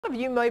of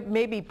you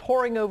may be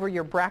poring over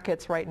your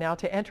brackets right now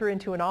to enter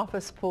into an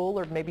office pool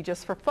or maybe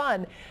just for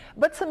fun,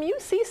 but some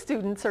UC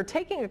students are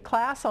taking a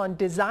class on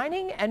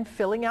designing and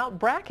filling out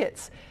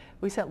brackets.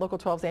 We sent Local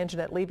 12's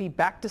Anjanette Levy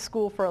back to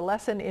school for a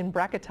lesson in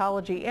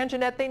bracketology.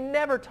 Anjanette, they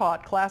never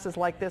taught classes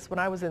like this when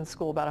I was in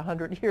school about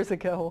 100 years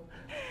ago.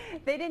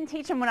 They didn't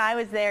teach them when I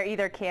was there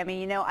either, Cammie.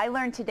 You know, I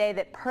learned today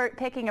that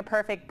picking a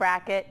perfect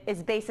bracket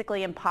is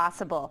basically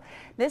impossible.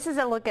 This is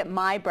a look at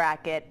my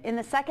bracket. In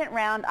the second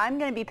round, I'm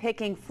going to be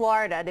picking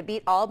Florida to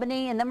beat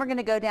Albany, and then we're going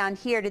to go down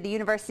here to the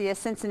University of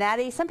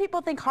Cincinnati. Some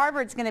people think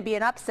Harvard's going to be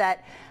an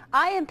upset.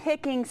 I am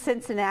picking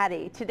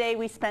Cincinnati. Today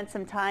we spent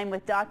some time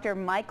with Dr.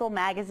 Michael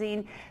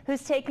Magazine,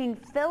 who's taking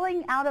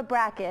filling out a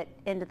bracket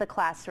into the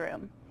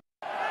classroom.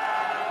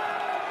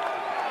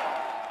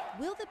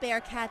 Will the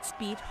Bearcats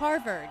beat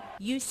Harvard?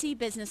 UC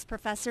business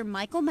professor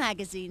Michael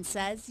Magazine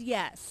says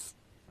yes.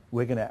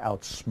 We're going to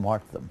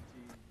outsmart them.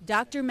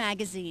 Dr.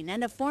 Magazine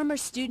and a former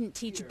student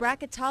teach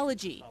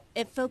bracketology.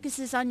 It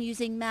focuses on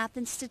using math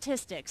and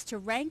statistics to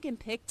rank and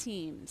pick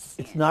teams.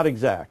 It's not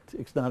exact.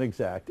 It's not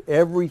exact.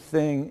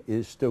 Everything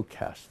is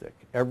stochastic.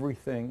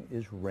 Everything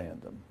is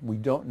random. We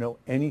don't know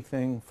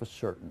anything for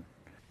certain.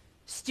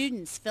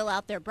 Students fill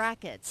out their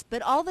brackets,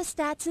 but all the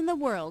stats in the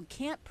world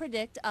can't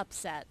predict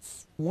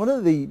upsets. One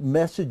of the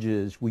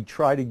messages we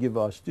try to give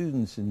our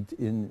students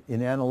in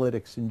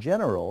analytics in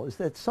general is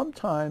that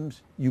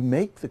sometimes you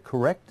make the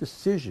correct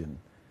decision,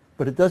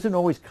 but it doesn't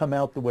always come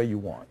out the way you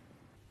want.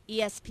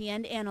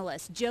 ESPN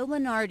analyst Joe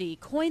Lunardi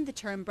coined the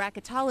term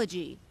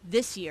bracketology.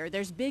 This year,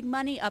 there's big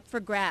money up for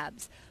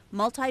grabs.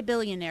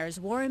 Multi-billionaires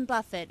Warren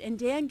Buffett and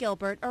Dan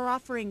Gilbert are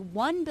offering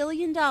 $1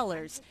 billion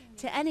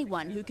to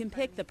anyone who can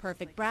pick the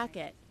perfect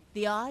bracket.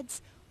 The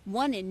odds?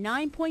 1 in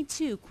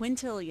 9.2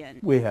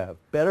 quintillion. We have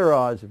better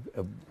odds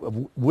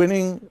of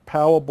winning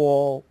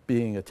Powerball,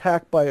 being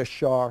attacked by a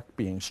shark,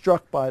 being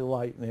struck by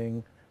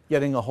lightning,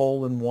 getting a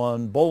hole in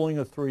one, bowling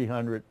a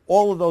 300,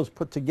 all of those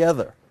put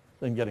together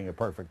than getting a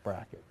perfect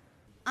bracket.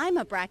 I'm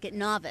a bracket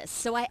novice,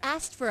 so I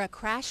asked for a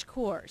crash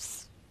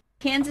course.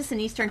 Kansas and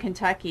Eastern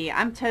Kentucky.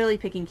 I'm totally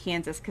picking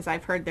Kansas because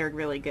I've heard they're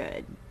really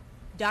good.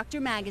 Dr.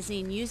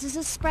 Magazine uses a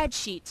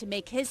spreadsheet to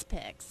make his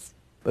picks.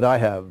 But I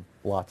have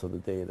lots of the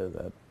data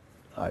that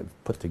I've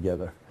put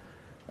together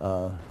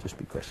just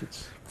because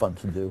it's fun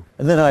to do.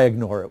 And then I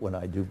ignore it when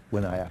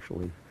I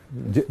actually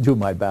do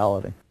my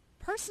balloting.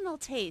 Personal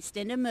taste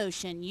and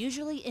emotion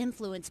usually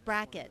influence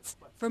brackets.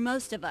 For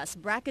most of us,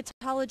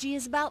 bracketology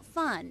is about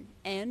fun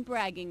and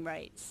bragging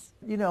rights.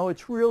 You know,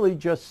 it's really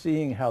just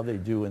seeing how they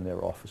do in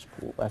their office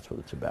pool. That's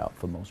what it's about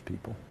for most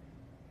people.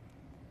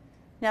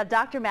 Now,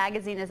 Dr.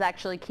 Magazine is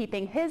actually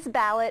keeping his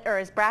ballot, or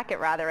his bracket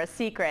rather, a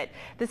secret.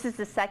 This is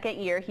the second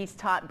year he's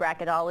taught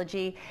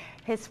bracketology.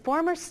 His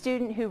former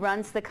student who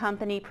runs the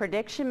company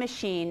Prediction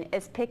Machine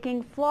is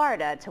picking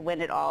Florida to win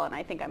it all, and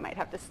I think I might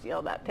have to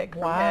steal that pick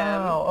from him.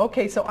 Wow.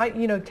 Okay, so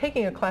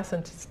taking a class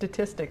in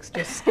statistics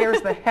just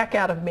scares the heck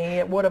out of me.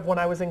 It would have when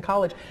I was in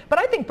college. But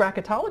I think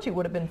bracketology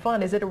would have been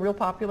fun. Is it a real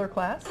popular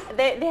class?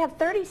 They have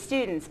 30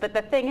 students, but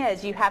the thing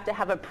is you have to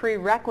have a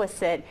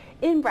prerequisite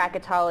in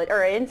bracketology,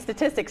 or in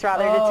statistics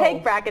rather, to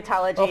take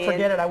bracketology. Oh,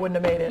 forget it. I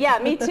wouldn't have made it. Yeah,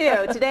 me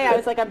too. Today I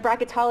was like, I'm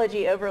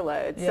bracketology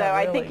overload. Yeah, so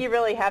really. I think you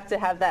really have to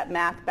have that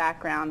math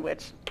background,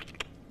 which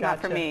not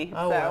for me.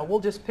 Oh, so. well, we'll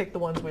just pick the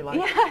ones we like.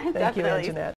 Yeah, Thank definitely. you, Anjanette.